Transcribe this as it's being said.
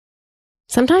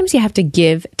Sometimes you have to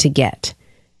give to get.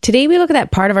 Today, we look at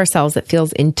that part of ourselves that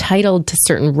feels entitled to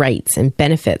certain rights and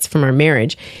benefits from our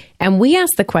marriage. And we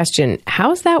ask the question,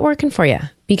 how's that working for you?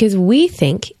 Because we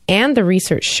think, and the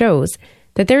research shows,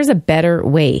 that there's a better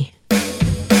way.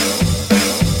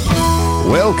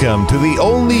 Welcome to the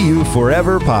Only You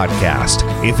Forever podcast.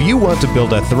 If you want to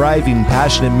build a thriving,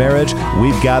 passionate marriage,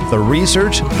 we've got the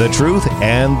research, the truth,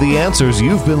 and the answers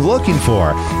you've been looking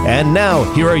for. And now,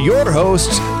 here are your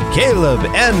hosts, Caleb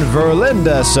and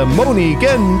Verlinda Simone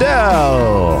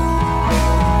Gendel.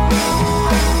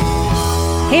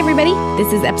 Hey everybody,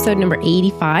 this is episode number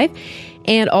 85,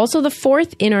 and also the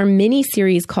fourth in our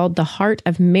mini-series called The Heart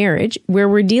of Marriage, where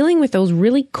we're dealing with those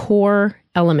really core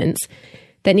elements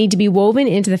that need to be woven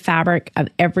into the fabric of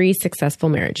every successful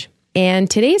marriage. And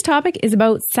today's topic is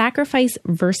about sacrifice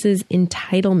versus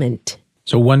entitlement.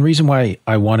 So one reason why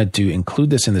I wanted to include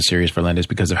this in the series for Linda is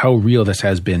because of how real this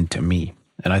has been to me.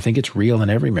 And I think it's real in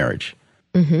every marriage.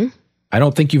 Mm-hmm. I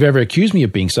don't think you've ever accused me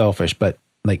of being selfish, but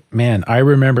I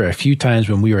remember a few times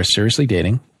when we were seriously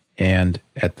dating and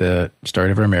at the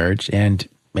start of our marriage, and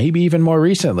maybe even more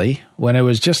recently, when it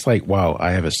was just like, wow,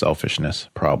 I have a selfishness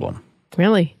problem.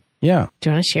 Really? Yeah. Do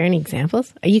you want to share any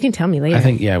examples? You can tell me later. I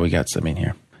think, we got some in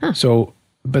here. Huh. So,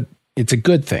 but it's a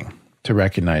good thing to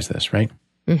recognize this, right?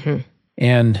 Mm-hmm.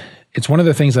 And it's one of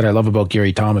the things that I love about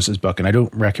Gary Thomas's book, and I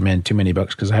don't recommend too many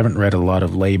books because I haven't read a lot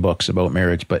of lay books about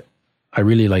marriage, but I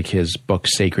really like his book,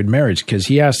 Sacred Marriage, because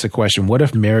he asks the question, what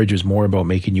if marriage was more about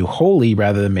making you holy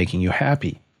rather than making you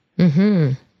happy?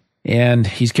 Mm-hmm. And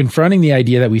he's confronting the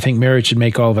idea that we think marriage should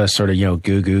make all of us sort of,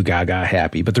 goo goo gaga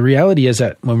happy. But the reality is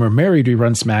that when we're married, we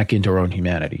run smack into our own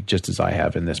humanity, just as I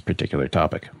have in this particular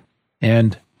topic.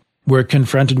 And we're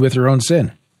confronted with our own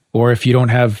sin. Or if you don't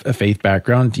have a faith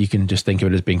background, you can just think of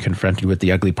it as being confronted with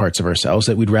the ugly parts of ourselves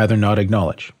that we'd rather not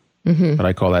acknowledge. Mm-hmm. But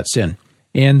I call that sin.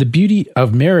 And the beauty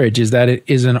of marriage is that it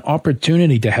is an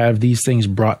opportunity to have these things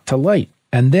brought to light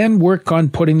and then work on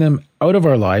putting them out of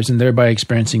our lives and thereby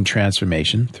experiencing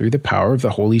transformation through the power of the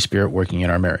Holy Spirit working in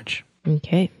our marriage.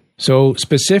 Okay. So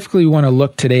specifically, we want to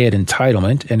look today at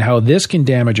entitlement and how this can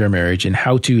damage our marriage and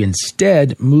how to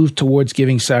instead move towards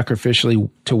giving sacrificially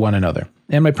to one another.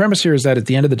 And my premise here is that at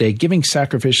the end of the day, giving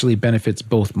sacrificially benefits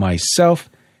both myself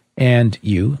and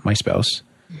you, my spouse,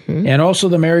 and also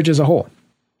the marriage as a whole.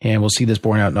 And we'll see this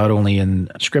borne out not only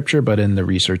in scripture, but in the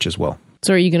research as well.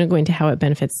 So are you going to go into how it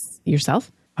benefits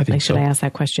yourself? I think so. Should I ask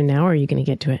that question now, or are you going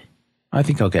to get to it? I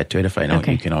think I'll get to it. If I know it,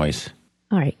 you can always.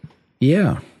 All right.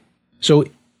 Yeah. So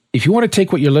if you want to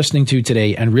take what you're listening to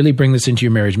today and really bring this into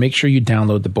your marriage, make sure you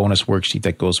download the bonus worksheet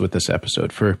that goes with this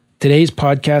episode. For today's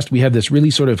podcast, we have this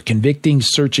really sort of convicting,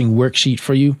 searching worksheet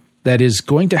for you that is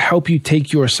going to help you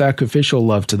take your sacrificial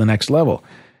love to the next level.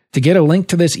 To get a link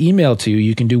to this email to you,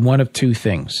 you can do one of two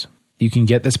things. You can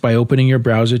get this by opening your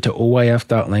browser to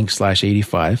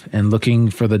oyf.link/85 and looking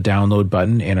for the download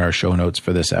button in our show notes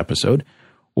for this episode.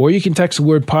 Or you can text the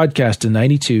word podcast to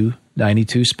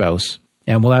 9292 spouse,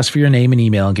 and we'll ask for your name and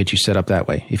email and get you set up that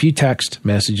way. If you text,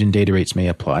 message and data rates may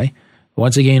apply.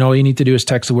 Once again, all you need to do is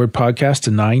text the word podcast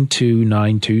to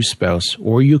 9292 spouse,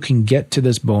 or you can get to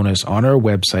this bonus on our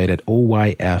website at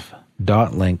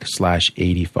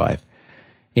oyf.link/85.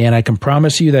 And I can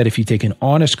promise you that if you take an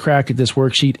honest crack at this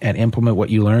worksheet and implement what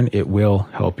you learn, it will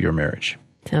help your marriage.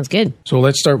 Sounds good. So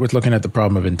let's start with looking at the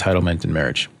problem of entitlement in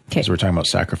marriage. Okay. So we're talking about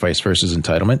sacrifice versus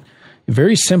entitlement.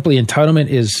 Very simply, entitlement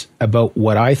is about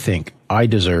what I think I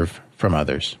deserve from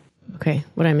others. Okay.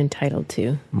 What I'm entitled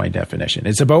to. My definition.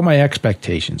 It's about my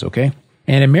expectations, okay?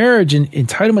 And in marriage,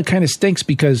 entitlement kind of stinks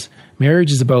because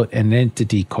marriage is about an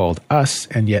entity called us,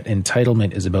 and yet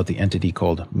entitlement is about the entity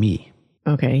called me.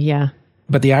 Okay, yeah.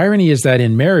 But the irony is that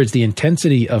in marriage, the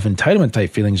intensity of entitlement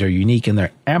type feelings are unique and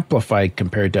they're amplified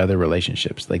compared to other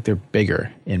relationships. Like they're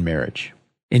bigger in marriage.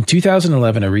 In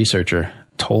 2011, a researcher,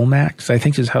 Tolmax, I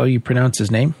think is how you pronounce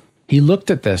his name, he looked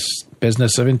at this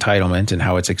business of entitlement and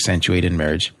how it's accentuated in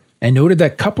marriage and noted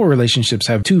that couple relationships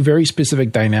have two very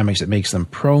specific dynamics that makes them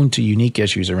prone to unique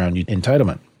issues around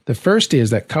entitlement. The first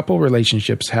is that couple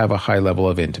relationships have a high level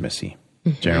of intimacy,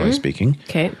 generally speaking.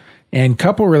 Okay. And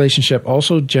couple relationship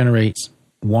also generates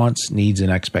wants, needs,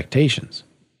 and expectations.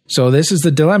 So this is the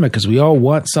dilemma because we all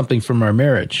want something from our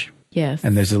marriage. Yes.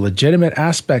 And there's a legitimate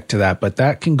aspect to that, but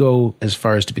that can go as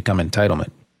far as to become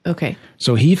entitlement. Okay.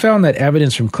 So he found that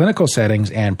evidence from clinical settings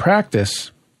and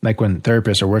practice, like when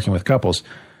therapists are working with couples,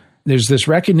 there's this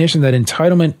recognition that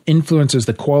entitlement influences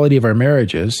the quality of our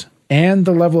marriages and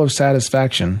the level of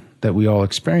satisfaction that we all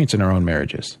experience in our own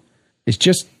marriages. It's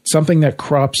just something that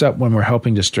crops up when we're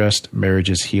helping distressed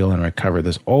marriages heal and recover.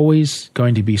 There's always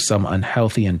going to be some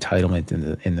unhealthy entitlement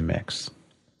in the mix.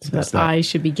 So that I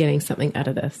should be getting something out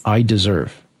of this. I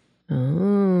deserve.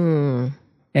 Oh.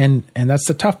 And that's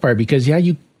the tough part because,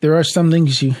 there are some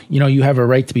things you have a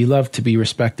right to be loved, to be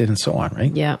respected, and so on,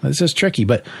 right? Yeah. This is tricky.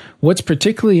 But what's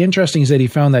particularly interesting is that he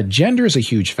found that gender is a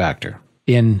huge factor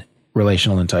in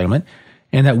relational entitlement,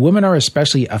 and that women are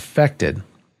especially affected.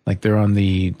 Like they're on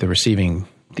the receiving,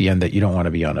 the end that you don't want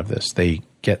to be on of this. They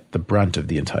get the brunt of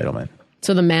the entitlement.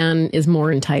 So the man is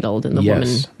more entitled and the woman.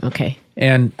 Okay.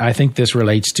 And I think this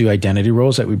relates to identity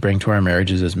roles that we bring to our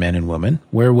marriages as men and women,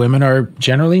 where women are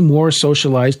generally more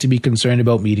socialized to be concerned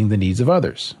about meeting the needs of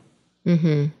others,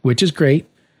 which is great,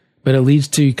 but it leads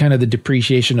to kind of the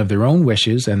depreciation of their own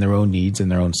wishes and their own needs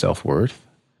and their own self-worth.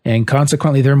 And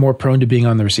consequently, they're more prone to being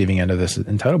on the receiving end of this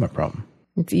entitlement problem.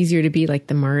 It's easier to be like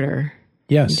the martyr.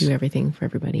 Yes. And do everything for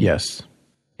everybody. Yes.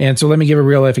 And so let me give a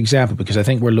real life example because I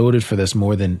think we're loaded for this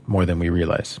more than we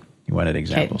realize. You wanted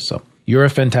examples. Okay. So you're a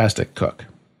fantastic cook.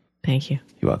 Thank you.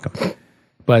 You're welcome.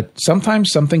 But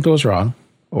sometimes something goes wrong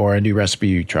or a new recipe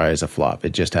you try is a flop.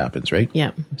 It just happens, right?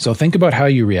 Yeah. So think about how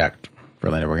you react.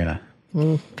 Verlinda, we're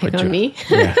going to pick on me.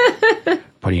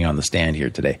 Putting you on the stand here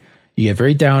today. You get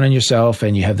very down on yourself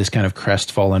and you have this kind of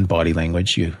crestfallen body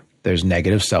language. There's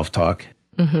negative self-talk.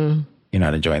 Mm-hmm. You're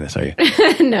not enjoying this, are you?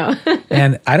 No.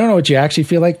 And I don't know what you actually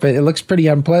feel like, but it looks pretty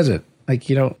unpleasant. Like,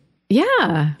 Yeah.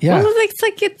 Yeah. Well,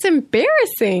 it's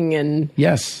embarrassing and.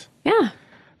 Yes. Yeah.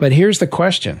 But here's the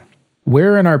question.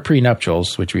 Where in our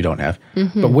prenuptials, which we don't have,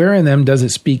 but where in them does it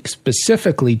speak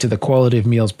specifically to the quality of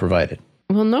meals provided?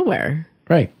 Well, nowhere.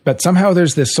 Right. But somehow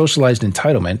there's this socialized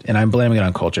entitlement, and I'm blaming it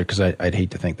on culture because I'd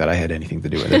hate to think that I had anything to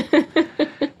do with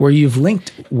it, where you've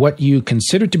linked what you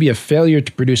consider to be a failure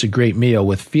to produce a great meal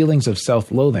with feelings of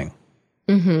self-loathing.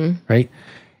 Right?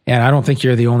 And I don't think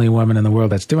you're the only woman in the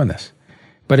world that's doing this.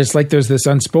 But it's like there's this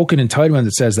unspoken entitlement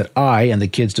that says that I and the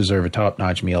kids deserve a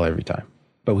top-notch meal every time.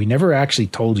 But we never actually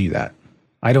told you that.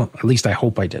 At least I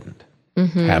hope I didn't.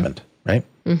 Haven't, right?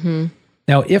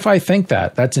 Now, if I think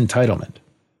that, that's entitlement.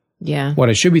 Yeah. What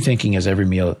I should be thinking is every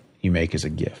meal you make is a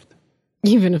gift.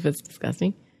 Even if it's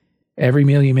disgusting. Every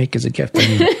meal you make is a gift. I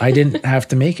mean, I didn't have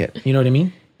to make it. You know what I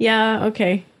mean? Yeah,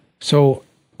 okay. So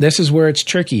this is where it's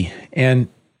tricky. And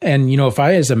if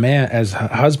I as a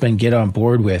husband get on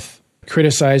board with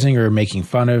criticizing or making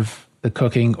fun of the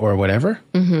cooking or whatever,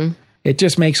 it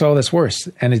just makes all this worse.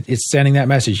 And it's sending that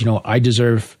message, I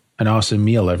deserve an awesome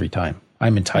meal every time.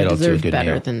 I'm entitled to a good meal. I deserve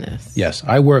better than this. Yes.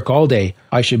 I work all day.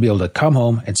 I should be able to come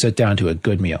home and sit down to a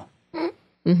good meal.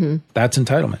 That's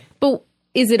entitlement. But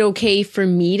is it okay for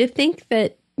me to think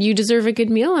that you deserve a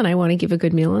good meal and I want to give a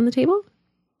good meal on the table?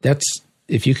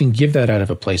 If you can give that out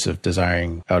of a place of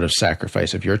desiring, out of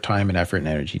sacrifice of your time and effort and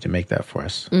energy to make that for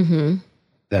us,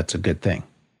 that's a good thing.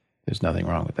 There's nothing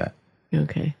wrong with that.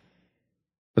 Okay.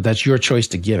 But that's your choice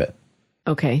to give it.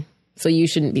 Okay. So you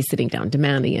shouldn't be sitting down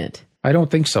demanding it. I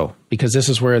don't think so, because this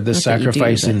is where the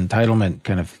sacrifice and entitlement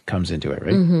kind of comes into it,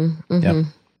 right? Yeah.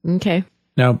 Okay.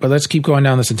 Now, but let's keep going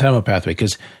down this entitlement pathway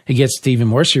because it gets to even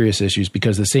more serious issues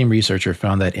because the same researcher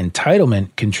found that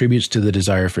entitlement contributes to the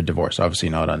desire for divorce. Obviously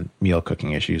not on meal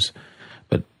cooking issues,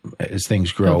 but as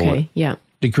things grow,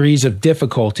 degrees of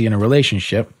difficulty in a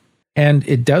relationship. And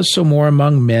it does so more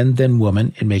among men than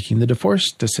women in making the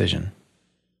divorce decision.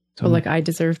 So I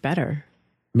deserve better.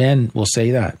 Men will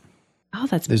say that. Oh,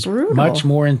 that's There's brutal. much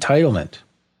more entitlement.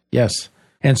 Yes.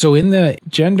 And so in the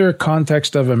gender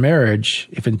context of a marriage,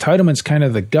 if entitlement's kind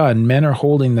of the gun, men are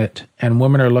holding that and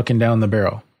women are looking down the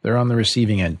barrel. They're on the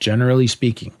receiving end, generally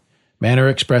speaking. Men are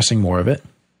expressing more of it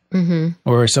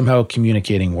or somehow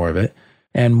communicating more of it,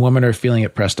 and women are feeling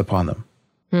it pressed upon them.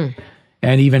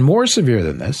 And even more severe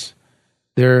than this,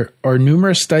 there are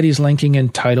numerous studies linking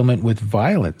entitlement with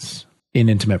violence in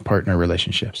intimate partner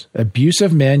relationships.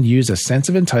 Abusive men use a sense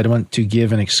of entitlement to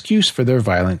give an excuse for their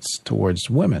violence towards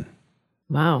women.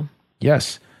 Wow.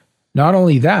 Yes. Not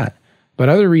only that, but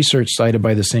other research cited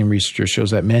by the same researcher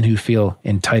shows that men who feel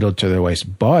entitled to their wife's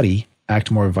body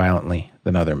act more violently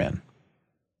than other men.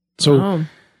 So,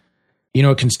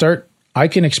 it can start, I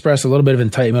can express a little bit of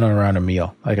entitlement around a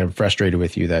meal. Like I'm frustrated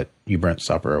with you that you burnt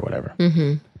supper or whatever.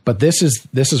 But this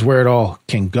is where it all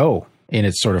can go in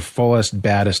its sort of fullest,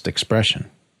 baddest expression.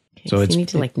 Okay, so you need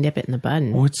to nip it in the bud.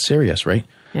 Oh, it's serious, right?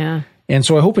 Yeah. And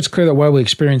so I hope it's clear that while we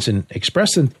experience and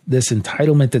express this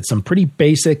entitlement at some pretty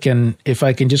basic and, if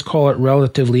I can just call it,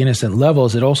 relatively innocent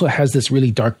levels, it also has this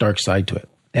really dark, dark side to it.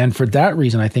 And for that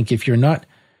reason, I think even if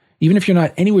you're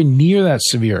not anywhere near that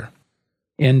severe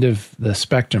end of the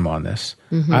spectrum on this,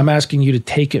 I'm asking you to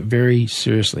take it very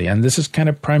seriously. And this is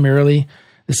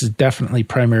definitely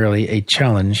primarily a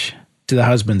challenge to the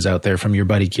husbands out there from your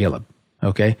buddy Caleb.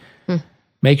 Okay?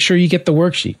 Make sure you get the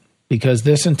worksheet. because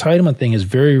this entitlement thing is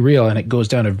very real and it goes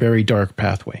down a very dark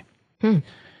pathway.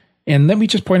 And let me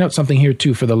just point out something here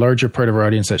too for the larger part of our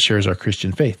audience that shares our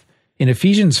Christian faith. In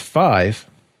Ephesians 5,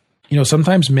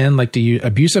 sometimes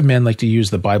abusive men like to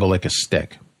use the Bible like a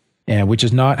stick, and which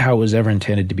is not how it was ever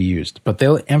intended to be used. But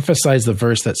they'll emphasize the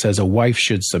verse that says a wife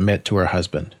should submit to her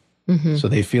husband. So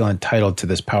they feel entitled to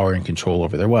this power and control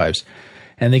over their wives.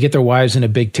 And they get their wives in a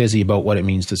big tizzy about what it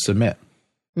means to submit.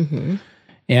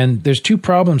 And there's two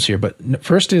problems here. But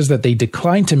first is that they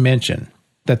decline to mention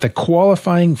that the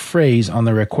qualifying phrase on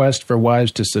the request for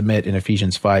wives to submit in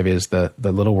Ephesians 5 is the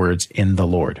little words, in the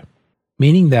Lord.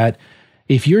 Meaning that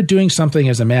if you're doing something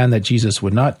as a man that Jesus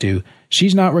would not do,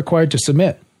 she's not required to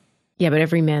submit. Yeah, but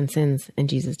every man sins and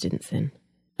Jesus didn't sin.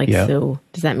 So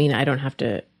does that mean I don't have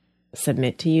to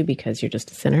submit to you because you're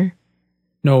just a sinner?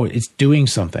 No, it's doing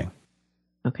something.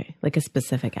 Okay, like a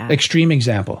specific act. Extreme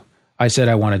example. I said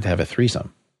I wanted to have a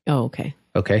threesome. Oh, okay.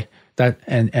 Okay. That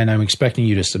and I'm expecting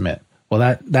you to submit.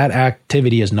 Well, that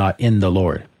activity is not in the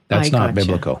Lord. That's not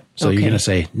biblical. So you're going to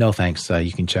say, no, thanks.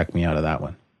 You can check me out of that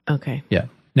one. Okay. Yeah.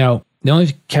 Now, the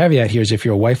only caveat here is if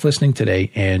you're a wife listening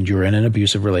today and you're in an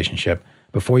abusive relationship,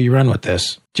 before you run with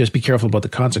this, just be careful about the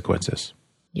consequences.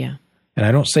 Yeah. And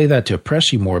I don't say that to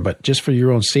oppress you more, but just for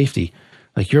your own safety.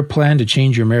 Like your plan to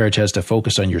change your marriage has to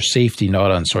focus on your safety,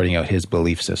 not on sorting out his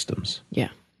belief systems. Yeah,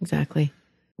 exactly.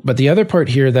 But the other part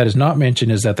here that is not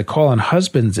mentioned is that the call on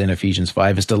husbands in Ephesians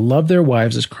 5 is to love their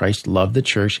wives as Christ loved the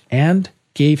church and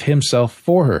gave himself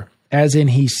for her, as in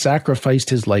he sacrificed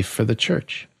his life for the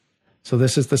church. So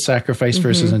this is the sacrifice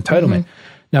versus entitlement.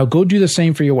 Now go do the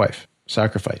same for your wife.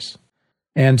 Sacrifice.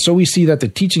 And so we see that the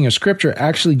teaching of Scripture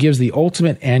actually gives the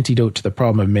ultimate antidote to the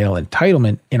problem of male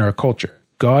entitlement in our culture.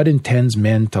 God intends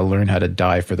men to learn how to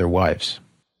die for their wives,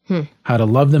 how to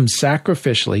love them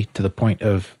sacrificially to the point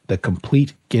of the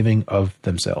complete giving of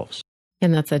themselves.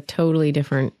 And that's a totally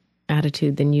different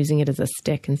attitude than using it as a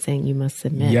stick and saying you must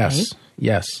submit. Yes, right?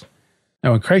 yes.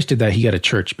 Now, when Christ did that, he got a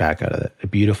church back out of it, a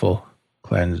beautiful,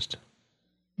 cleansed,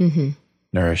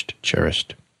 nourished,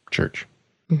 cherished church.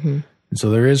 And so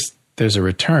there's a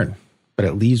return, but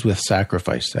it leaves with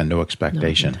sacrifice and no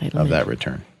expectation of that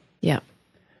return. Yeah.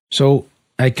 So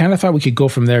I kind of thought we could go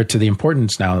from there to the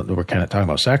importance, now that we're kind of talking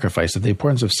about sacrifice, of the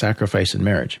importance of sacrifice in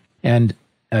marriage. And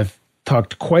I've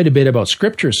talked quite a bit about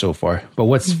Scripture so far, but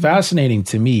what's fascinating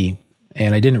to me,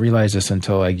 and I didn't realize this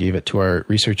until I gave it to our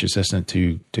research assistant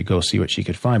to go see what she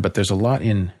could find, but there's a lot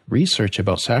in research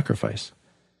about sacrifice.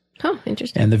 Oh,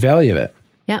 interesting. And the value of it.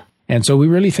 Yeah. And so we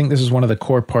really think this is one of the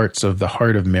core parts of the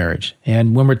heart of marriage.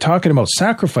 And when we're talking about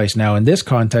sacrifice now, in this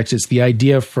context, it's the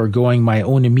idea of forgoing my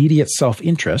own immediate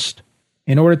self-interest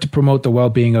in order to promote the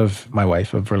well-being of my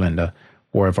wife, of Verlinda,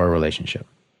 or of our relationship.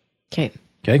 Okay.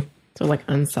 Okay? So like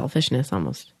unselfishness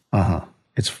almost.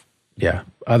 It's,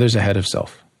 others ahead of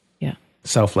self. Yeah.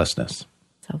 Selflessness.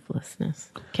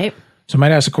 Selflessness. Okay. So I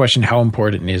might ask the question, how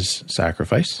important is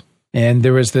sacrifice? And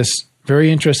there was this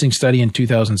very interesting study in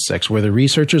 2006 where the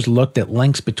researchers looked at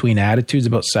links between attitudes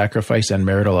about sacrifice and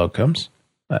marital outcomes,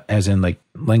 as in like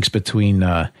links between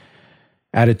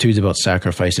attitudes about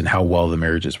sacrifice and how well the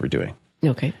marriages were doing.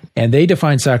 Okay. And they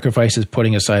define sacrifice as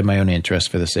putting aside my own interests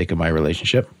for the sake of my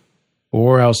relationship,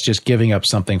 or else just giving up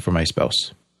something for my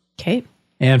spouse. Okay.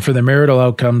 And for the marital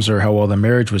outcomes or how well the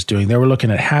marriage was doing, they were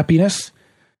looking at happiness.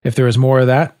 If there was more of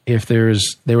that,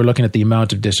 they were looking at the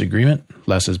amount of disagreement,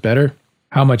 less is better.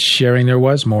 How much sharing there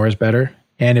was, more is better.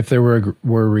 And if there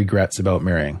were regrets about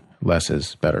marrying, less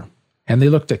is better. And they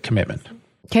looked at commitment.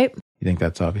 Okay. You think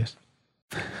that's obvious?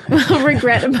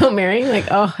 Regret about marrying? Like,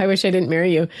 oh, I wish I didn't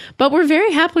marry you. But we're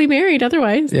very happily married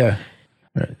otherwise. Yeah.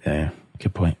 Right. Yeah.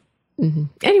 Good point.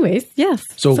 Anyways, yes.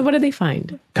 So what did they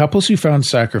find? Couples who found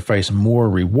sacrifice more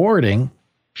rewarding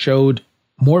showed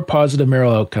more positive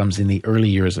marital outcomes in the early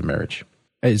years of marriage.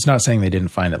 It's not saying they didn't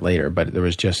find it later, but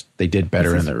they did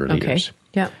better in the early years.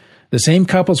 Yeah. The same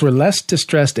couples were less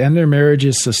distressed and their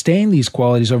marriages sustained these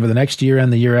qualities over the next year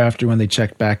and the year after when they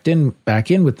checked back in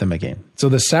with them again. So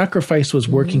the sacrifice was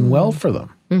working well for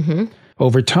them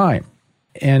over time.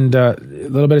 And a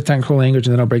little bit of technical language,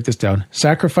 and then I'll break this down.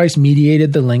 Sacrifice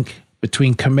mediated the link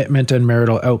between commitment and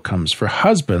marital outcomes for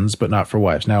husbands, but not for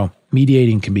wives. Now,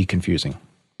 mediating can be confusing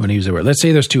when I use the word. Let's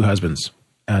say there's two husbands,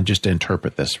 just to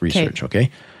interpret this research, okay?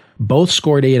 Both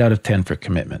scored 8 out of 10 for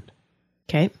commitment.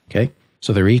 Okay?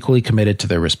 So they're equally committed to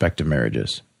their respective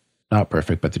marriages. Not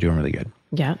perfect, but they're doing really good.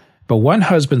 Yeah. But one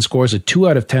husband scores a 2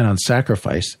 out of 10 on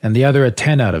sacrifice, and the other a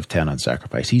 10 out of 10 on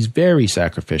sacrifice. He's very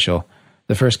sacrificial.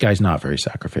 The first guy's not very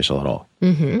sacrificial at all.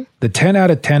 The 10 out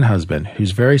of 10 husband,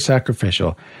 who's very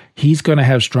sacrificial, he's going to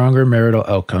have stronger marital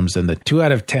outcomes than the 2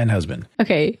 out of 10 husband.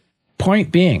 Okay.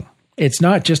 Point being, it's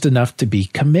not just enough to be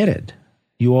committed.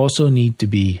 You also need to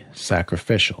be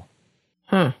sacrificial.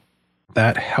 Huh.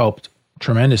 That helped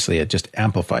tremendously. It just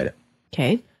amplified it.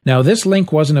 Okay. Now, this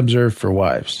link wasn't observed for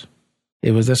wives.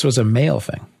 This was a male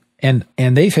thing. And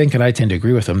they think, and I tend to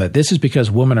agree with them, that this is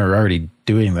because women are already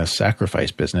doing the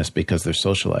sacrifice business because they're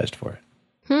socialized for it.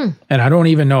 And I don't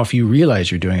even know if you realize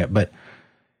you're doing it, but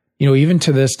even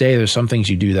to this day, there's some things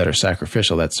you do that are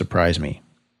sacrificial that surprise me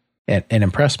and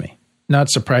impress me. Not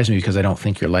surprise me because I don't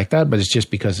think you're like that, but it's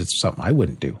just because it's something I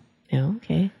wouldn't do. Oh,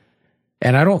 okay.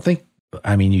 And I don't think,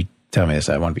 you tell me this,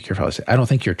 I want to be careful. I don't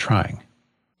think you're trying.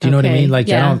 Do you know what I mean? Like,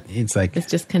 yeah. It's like, it's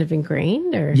just kind of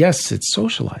ingrained, or? Yes, it's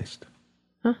socialized.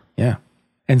 Huh. Yeah.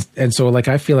 And so like,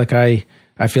 I feel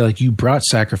like you brought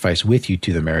sacrifice with you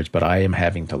to the marriage, but I am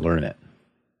having to learn it.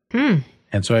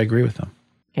 And so I agree with them.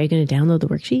 Are you going to download the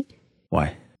worksheet?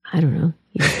 Why? I don't know.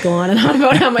 You just go on and on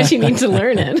about how much you need to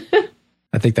learn it.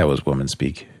 I think that was woman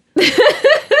speak.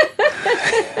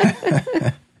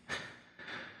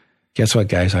 Guess what,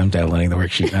 guys? I'm downloading the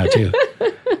worksheet now too.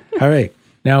 All right.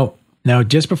 Now,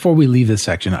 just before we leave this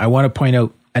section, I want to point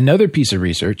out another piece of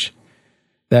research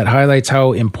that highlights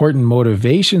how important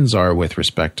motivations are with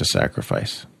respect to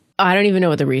sacrifice. I don't even know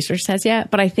what the research says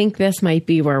yet, but I think this might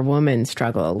be where women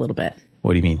struggle a little bit.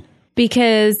 What do you mean?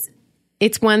 Because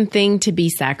it's one thing to be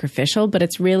sacrificial, but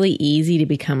it's really easy to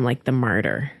become like the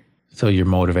martyr. So you're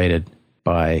motivated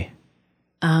by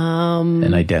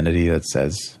an identity that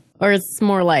says... Or it's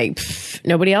more like,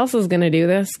 nobody else is going to do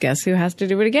this. Guess who has to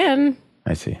do it again?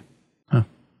 I see. Huh.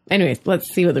 Anyways,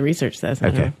 let's see what the research says.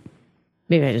 Okay.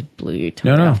 Maybe I just blew you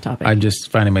totally off topic. I'm just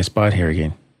finding my spot here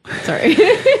again. Sorry.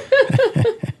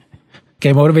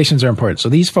 Okay, motivations are important. So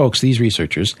these folks, these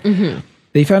researchers,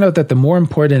 they found out that the more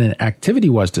important an activity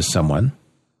was to someone,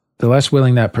 the less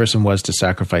willing that person was to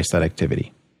sacrifice that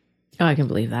activity. Oh, I can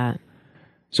believe that.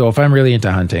 So if I'm really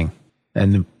into hunting,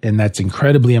 and that's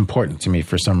incredibly important to me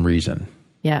for some reason,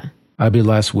 yeah, I'd be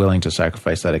less willing to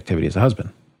sacrifice that activity as a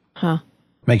husband. Huh.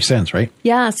 Makes sense, right?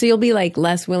 Yeah, so you'll be like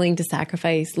less willing to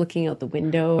sacrifice looking out the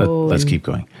window. Let's keep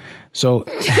going. So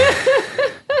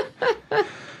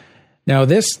now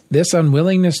this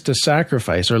unwillingness to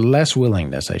sacrifice, or less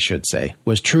willingness, I should say,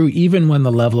 was true even when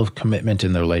the level of commitment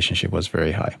in the relationship was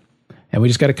very high. And we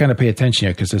just got to kind of pay attention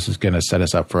here because this is going to set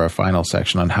us up for our final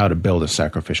section on how to build a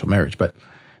sacrificial marriage. But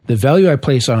the value I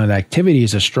place on an activity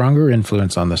is a stronger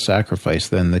influence on the sacrifice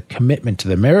than the commitment to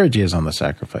the marriage is on the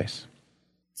sacrifice.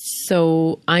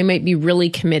 So I might be really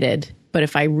committed, but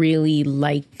if I really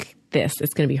like this,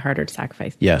 it's going to be harder to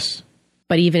sacrifice. Yes.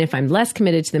 But even if I'm less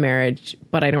committed to the marriage,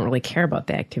 but I don't really care about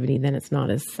the activity, then it's not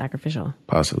as sacrificial.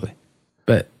 Possibly.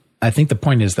 But I think the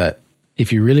point is that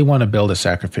if you really want to build a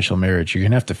sacrificial marriage, you're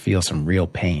going to have to feel some real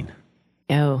pain.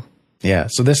 Oh. Yeah.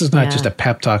 So this is not just a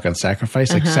pep talk on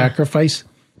sacrifice. Like sacrifice,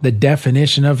 the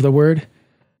definition of the word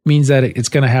means that it's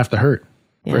going to have to hurt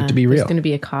for it to be real. There's going to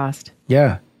be a cost.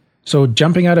 Yeah. So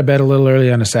jumping out of bed a little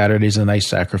early on a Saturday is a nice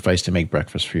sacrifice to make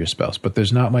breakfast for your spouse, but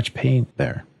there's not much pain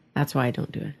there. That's why I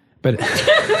don't do it. But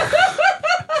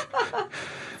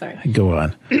Sorry. Go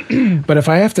on. But if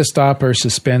I have to stop or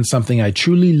suspend something I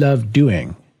truly love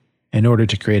doing in order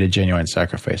to create a genuine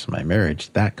sacrifice in my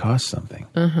marriage, that costs something.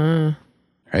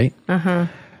 Right?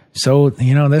 So,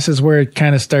 this is where it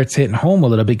kind of starts hitting home a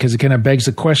little bit because it kind of begs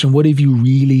the question, what have you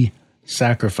really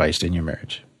sacrificed in your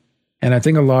marriage? And I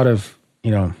think a lot of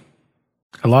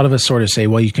us sort of say,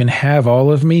 well, you can have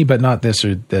all of me, but not this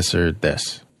or this or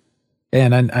this.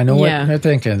 And I know what they're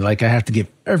thinking, like I have to give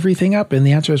everything up. And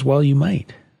the answer is, well, you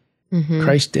might.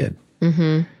 Christ did.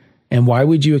 And why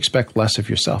would you expect less of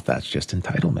yourself? That's just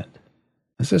entitlement.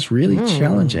 This is really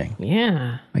challenging.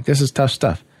 Yeah. Like this is tough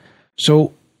stuff.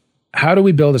 So how do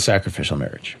we build a sacrificial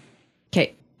marriage?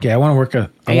 Okay. I want to work Are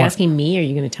you asking me or are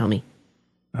you going to tell me?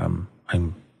 I'm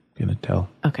going to tell.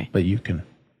 Okay. But you can.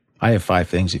 I have 5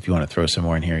 things. If you want to throw some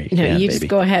more in here, you can, you baby. just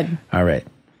go ahead. All right.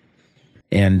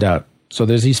 And so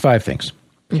there's these 5 things.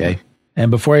 Okay.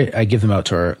 And before I give them out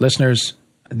to our listeners,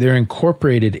 they're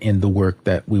incorporated in the work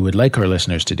that we would like our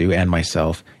listeners to do and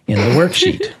myself in the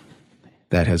worksheet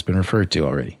that has been referred to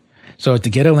already. So to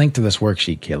get a link to this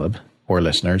worksheet, Caleb, or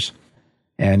listeners,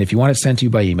 and if you want it sent to you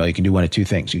by email, you can do one of 2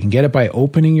 things. You can get it by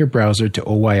opening your browser to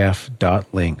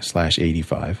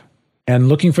oyf.link/85 and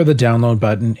looking for the download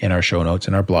button in our show notes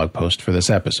and our blog post for this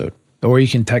episode. Or you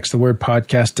can text the word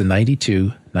podcast to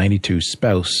 9292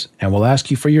 spouse, and we'll ask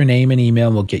you for your name and email,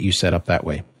 and we'll get you set up that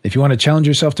way. If you want to challenge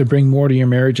yourself to bring more to your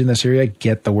marriage in this area,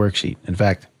 get the worksheet. In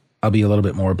fact, I'll be a little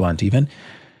bit more blunt even.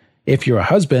 If you're a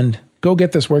husband, go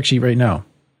get this worksheet right now.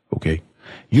 Okay.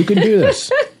 You can do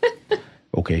this.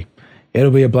 Okay. It'll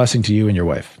be a blessing to you and your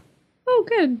wife. Oh,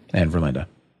 good. And Verlinda.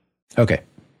 Okay.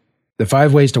 The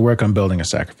 5 ways to work on building a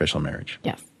sacrificial marriage.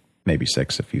 Yes. Maybe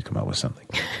 6 if you come up with something.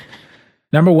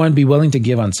 Number 1, be willing to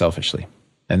give unselfishly.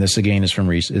 And this again is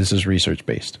this is research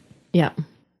based. Yeah.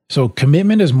 So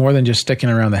commitment is more than just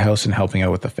sticking around the house and helping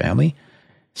out with the family.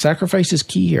 Sacrifice is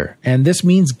key here. And this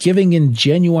means giving in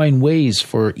genuine ways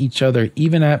for each other,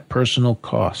 even at personal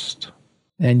cost.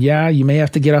 And yeah, you may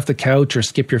have to get off the couch or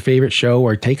skip your favorite show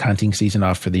or take hunting season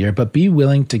off for the year, but be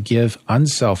willing to give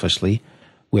unselfishly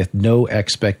with no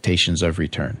expectations of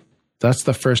return. That's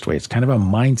the first way. It's kind of a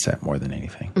mindset more than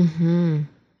anything. Mm-hmm.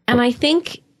 And I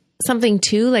think something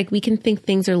too, like we can think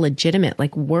things are legitimate,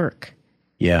 like work.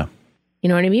 Yeah. You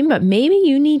know what I mean? But maybe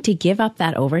you need to give up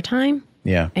that overtime.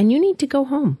 Yeah. And you need to go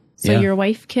home so your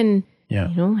wife can,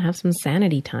 have some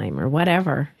sanity time or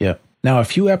whatever. Yeah. Now, a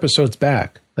few episodes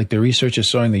back, like the research is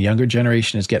showing the younger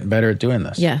generation is getting better at doing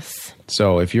this. Yes.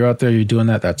 So if you're out there, you're doing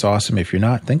that, that's awesome. If you're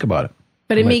not, think about it.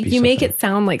 But you make it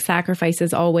sound like sacrifice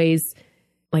is always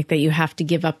like that you have to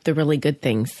give up the really good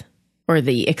things or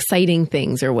the exciting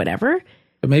things or whatever.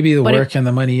 But maybe the work and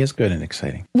the money is good and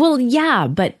exciting. Well, yeah,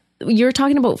 but you're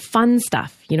talking about fun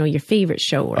stuff, your favorite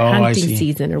show or hunting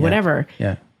season or whatever.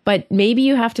 Yeah. But maybe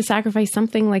you have to sacrifice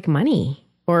something like money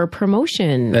or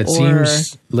promotion. That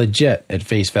seems legit at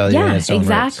face value. Yeah, in its own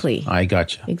exactly. Rights. I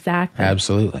gotcha. Exactly.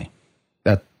 Absolutely.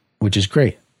 Which is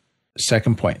great.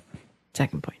 Second point.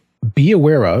 Be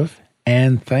aware of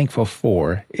and thankful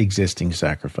for existing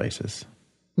sacrifices.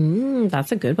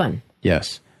 That's a good one.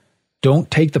 Yes.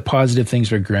 Don't take the positive things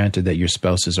for granted that your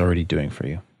spouse is already doing for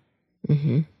you.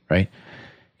 Mm-hmm. Right?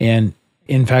 And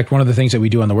in fact, one of the things that we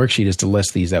do on the worksheet is to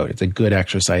list these out. It's a good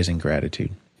exercise in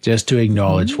gratitude, just to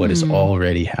acknowledge what is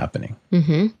already happening.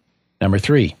 Mm-hmm. Number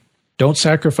 3, don't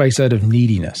sacrifice out of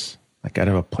neediness, like out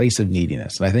of a place of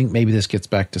neediness. And I think maybe this gets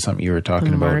back to something you were talking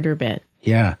about. The martyr bit.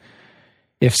 Yeah.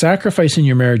 If sacrifice in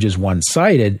your marriage is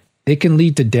one-sided, it can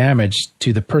lead to damage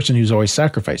to the person who's always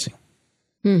sacrificing.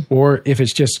 Or if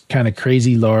it's just kind of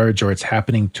crazy large or it's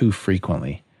happening too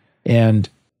frequently. And,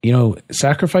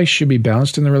 sacrifice should be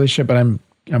balanced in the relationship, but I'm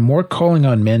more calling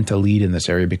on men to lead in this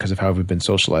area because of how we've been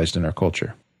socialized in our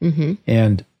culture. Mm-hmm.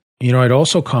 And, I'd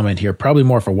also comment here, probably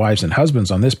more for wives than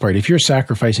husbands on this part. If your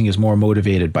sacrificing is more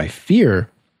motivated by fear,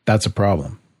 that's a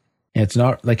problem. And it's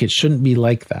not like, it shouldn't be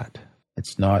like that.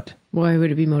 It's not. Why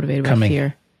would it be motivated by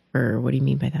fear? Or what do you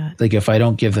mean by that? Like if I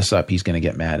don't give this up, he's going to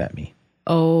get mad at me.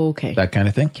 Oh, okay. That kind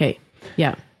of thing. Okay.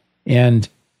 Yeah. And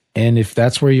if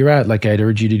that's where you're at, like I'd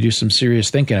urge you to do some serious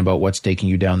thinking about what's taking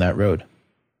you down that road.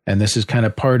 And this is kind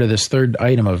of part of this third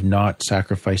item of not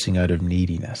sacrificing out of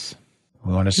neediness.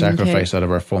 We want to sacrifice out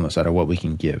of our fullness, out of what we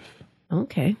can give.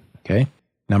 Okay. Okay.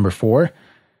 Number 4,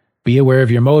 be aware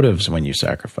of your motives when you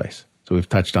sacrifice. So we've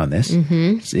touched on this.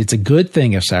 Mm-hmm. It's a good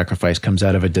thing if sacrifice comes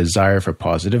out of a desire for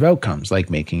positive outcomes, like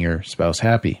making your spouse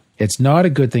happy. It's not a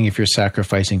good thing if you're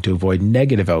sacrificing to avoid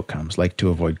negative outcomes, like to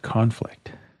avoid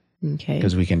conflict. Okay.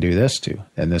 Because we can do this too.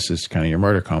 And this is kind of your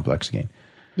martyr complex again.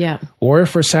 Yeah. Or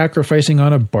if we're sacrificing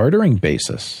on a bartering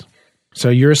basis. So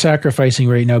you're sacrificing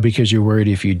right now because you're worried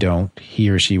if you don't, he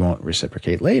or she won't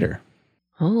reciprocate later.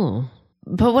 Oh.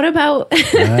 But what about...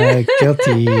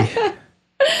 Guilty.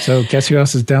 So guess who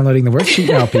else is downloading the worksheet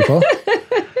now, people?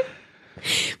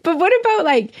 But what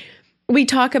about we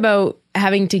talk about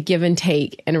having to give and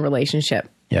take in a relationship.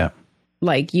 Yeah.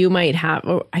 Like you might have,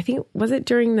 I think, was it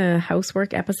during the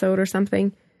housework episode or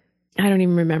something? I don't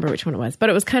even remember which one it was, but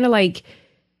it was kind of like,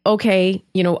 okay,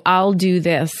 I'll do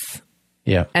this.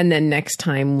 Yeah. And then next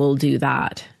time we'll do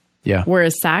that. Yeah.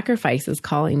 Whereas sacrifice is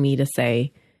calling me to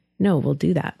say, no, we'll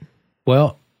do that.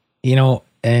 Well,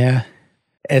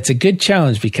 it's a good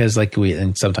challenge because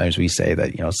and sometimes we say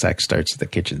that, sex starts at the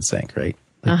kitchen sink, right?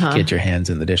 Get your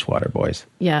hands in the dishwater, boys.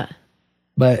 Yeah.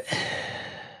 But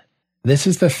this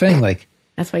is the thing,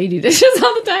 that's why you do dishes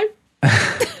all the time.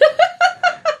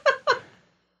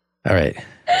 All right.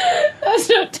 That's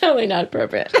totally not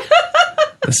appropriate.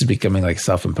 This is becoming like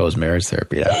self-imposed marriage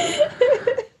therapy now.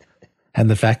 And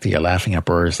the fact that you're laughing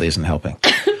uproariously isn't helping.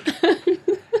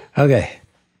 Okay.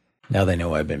 Now they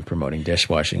know I've been promoting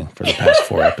dishwashing for the past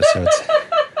 4 episodes.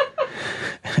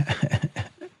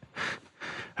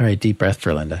 All right, deep breath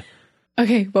for Linda.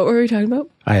 Okay, what were we talking about?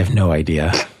 I have no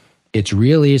idea. It's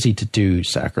real easy to do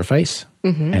sacrifice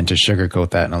and to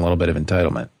sugarcoat that in a little bit of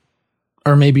entitlement.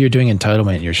 Or maybe you're doing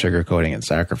entitlement and you're sugarcoating and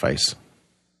sacrifice.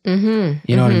 Mm-hmm.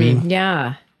 You know what I mean?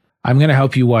 Yeah. I'm going to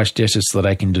help you wash dishes so that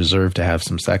I can deserve to have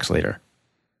some sex later.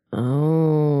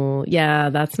 Oh, yeah,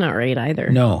 that's not right either.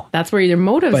 No. That's where your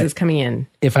motives is coming in.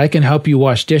 If I can help you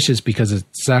wash dishes because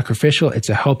it's sacrificial, it's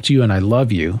a help to you and I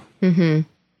love you,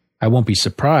 I won't be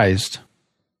surprised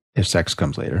if sex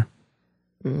comes later.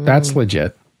 That's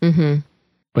legit.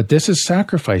 But this is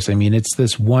sacrifice. I mean, it's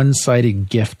this one-sided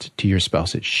gift to your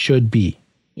spouse. It should be.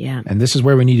 Yeah. And this is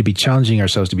where we need to be challenging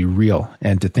ourselves to be real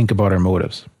and to think about our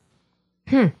motives.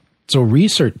 So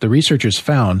the researchers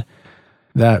found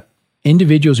that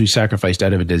individuals who sacrificed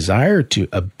out of a desire to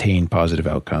obtain positive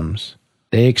outcomes,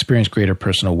 they experience greater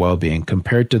personal well-being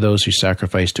compared to those who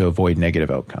sacrifice to avoid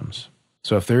negative outcomes.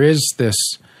 So if there is this,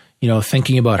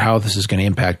 thinking about how this is going to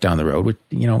impact down the road, which,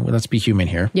 let's be human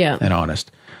here and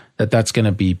honest, that's going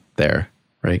to be there,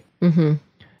 right? Mm-hmm.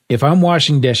 If I'm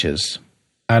washing dishes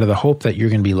out of the hope that you're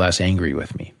going to be less angry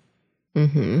with me,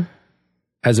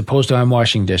 as opposed to I'm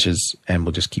washing dishes, and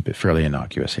we'll just keep it fairly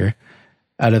innocuous here,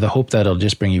 out of the hope that it'll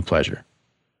just bring you pleasure.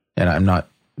 And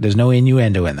there's no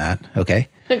innuendo in that, okay?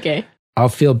 Okay. I'll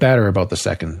feel better about the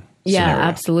second scenario.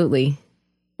 Absolutely.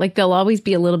 Like there'll always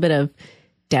be a little bit of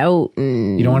doubt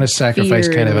and you don't want to sacrifice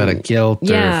fear kind of out of guilt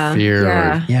or fear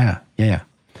or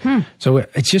So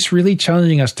it's just really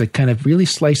challenging us to kind of really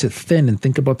slice it thin and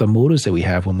think about the motives that we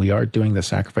have when we are doing the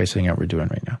sacrificing that we're doing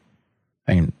right now.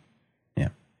 I mean, I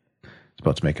was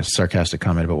about to make a sarcastic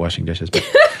comment about washing dishes, but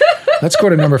let's go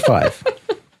to number 5.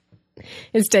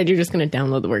 Instead, you're just going to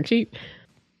download the worksheet.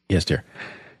 Yes, dear.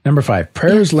 Number 5,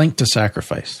 prayer is linked to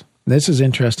sacrifice. This is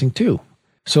interesting too.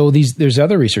 So there's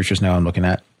other researchers now I'm looking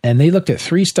at, and they looked at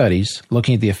 3 studies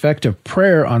looking at the effect of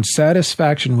prayer on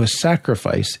satisfaction with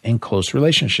sacrifice in close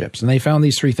relationships. And they found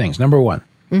these 3 things. Number 1,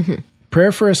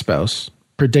 prayer for a spouse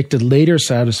predicted later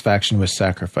satisfaction with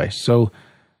sacrifice. So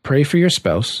pray for your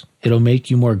spouse. It'll make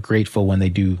you more grateful when they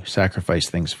do sacrifice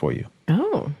things for you.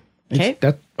 Oh, okay.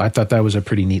 I thought that was a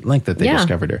pretty neat link that they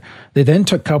discovered there. They then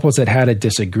took couples that had a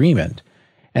disagreement,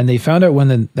 and they found out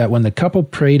when the couple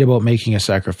prayed about making a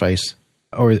sacrifice,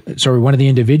 one of the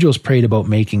individuals prayed about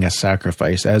making a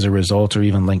sacrifice as a result or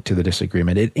even linked to the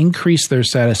disagreement, it increased their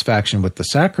satisfaction with the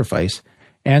sacrifice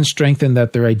and strengthened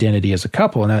their identity as a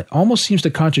couple. And that almost seems to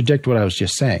contradict what I was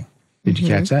just saying. Did you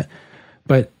catch that?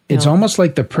 But it's almost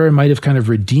like the prayer might have kind of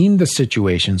redeemed the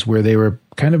situations where they were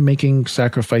kind of making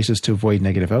sacrifices to avoid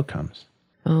negative outcomes.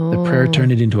 Oh. The prayer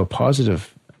turned it into a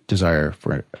positive desire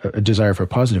for a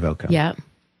positive outcome. Yeah.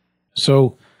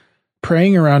 So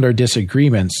praying around our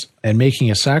disagreements and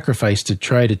making a sacrifice to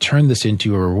try to turn this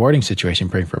into a rewarding situation,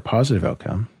 praying for a positive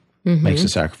outcome, makes the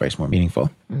sacrifice more meaningful.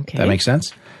 Okay. That makes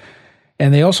sense?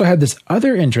 And they also had this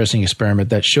other interesting experiment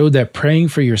that showed that praying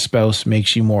for your spouse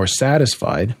makes you more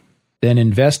satisfied than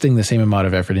investing the same amount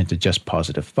of effort into just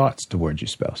positive thoughts towards your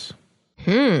spouse.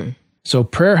 So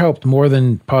prayer helped more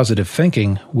than positive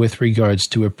thinking with regards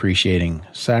to appreciating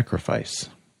sacrifice.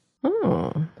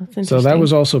 Oh, that's interesting. So that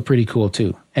was also pretty cool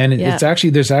too. And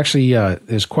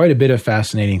there's quite a bit of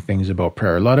fascinating things about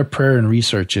prayer. A lot of prayer and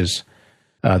researches,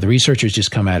 the researchers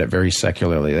just come at it very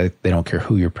secularly. They don't care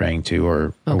who you're praying to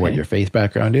or what your faith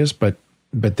background is, but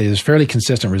there's fairly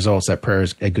consistent results that prayer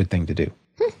is a good thing to do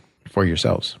for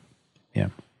yourselves. Yeah.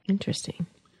 Interesting.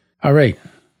 All right.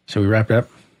 Shall we wrap it up?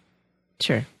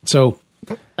 Sure. So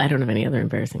I don't have any other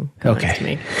embarrassing comments to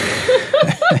make.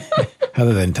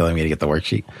 Other than telling me to get the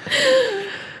worksheet.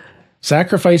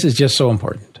 Sacrifice is just so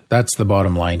important. That's the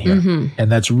bottom line here.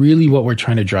 And that's really what we're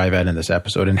trying to drive at in this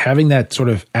episode. And having that sort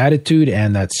of attitude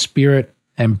and that spirit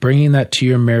and bringing that to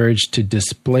your marriage to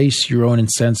displace your own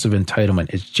sense of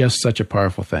entitlement is just such a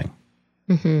powerful thing.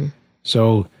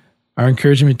 So our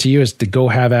encouragement to you is to go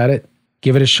have at it.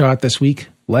 Give it a shot this week.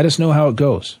 Let us know how it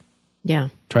goes. Yeah.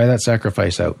 Try that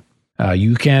sacrifice out.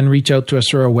 You can reach out to us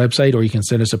through our website, or you can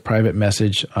send us a private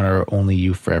message on our Only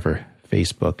You Forever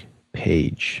Facebook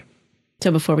page. So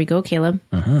before we go, Caleb,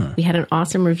 we had an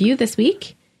awesome review this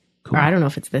week. Cool. Or I don't know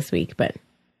if it's this week, but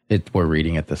we're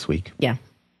reading it this week. Yeah.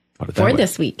 For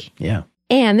this week. Yeah.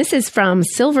 And this is from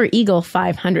Silver Eagle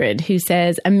 500, who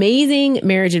says, amazing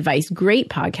marriage advice. Great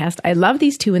podcast. I love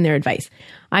these two and their advice.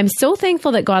 I'm so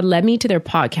thankful that God led me to their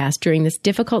podcast during this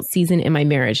difficult season in my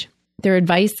marriage. Their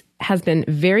advice has been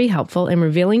very helpful in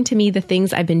revealing to me the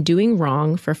things I've been doing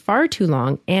wrong for far too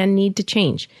long and need to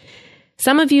change.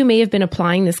 Some of you may have been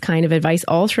applying this kind of advice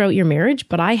all throughout your marriage,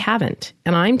 but I haven't.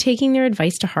 And I'm taking their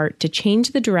advice to heart to change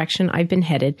the direction I've been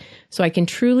headed so I can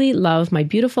truly love my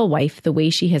beautiful wife the way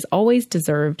she has always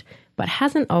deserved, but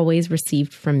hasn't always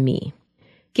received from me.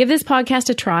 Give this podcast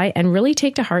a try and really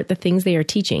take to heart the things they are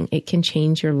teaching. It can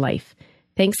change your life.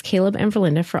 Thanks, Caleb and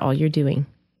Verlinda, for all you're doing.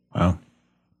 Wow.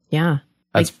 Yeah.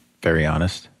 That's very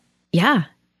honest. Yeah.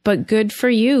 But good for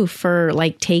you for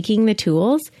taking the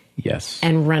tools. Yes.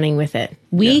 And running with it.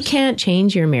 We can't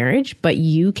change your marriage, but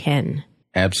you can.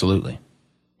 Absolutely.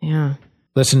 Yeah.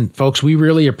 Listen, folks, we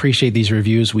really appreciate these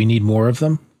reviews. We need more of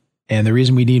them. And the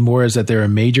reason we need more is that they're a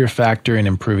major factor in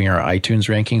improving our iTunes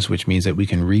rankings, which means that we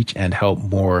can reach and help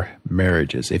more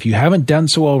marriages. If you haven't done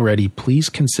so already, please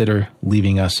consider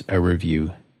leaving us a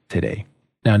review today.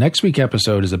 Now, next week's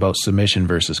episode is about submission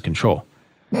versus control.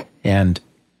 And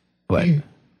what?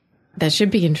 That should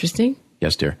be interesting.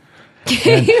 Yes, dear.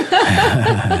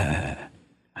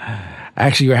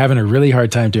 Actually, we're having a really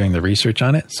hard time doing the research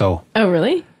on it. So, oh,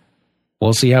 really?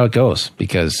 We'll see how it goes,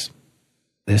 because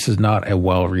this is not a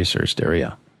well-researched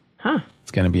area. Huh.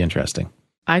 It's going to be interesting.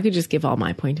 I could just give all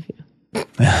my point of view.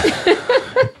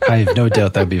 I have no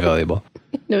doubt that'd be valuable.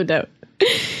 No doubt.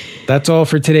 That's all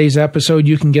for today's episode.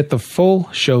 You can get the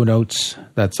full show notes.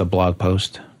 That's a blog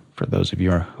post for those of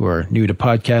you who are new to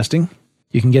podcasting.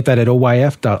 You can get that at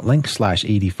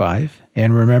oyf.link/85.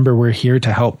 And remember, we're here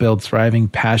to help build thriving,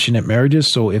 passionate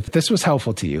marriages. So if this was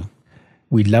helpful to you,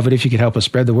 we'd love it if you could help us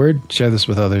spread the word, share this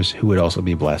with others who would also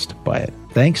be blessed by it.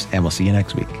 Thanks, and we'll see you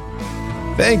next week.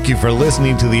 Thank you for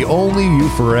listening to the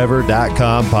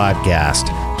OnlyYouForever.com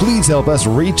podcast. Please help us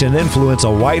reach and influence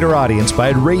a wider audience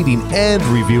by rating and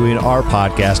reviewing our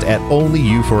podcast at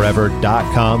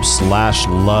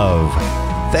OnlyYouForever.com/love.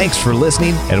 Thanks for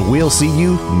listening, and we'll see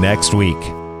you next week.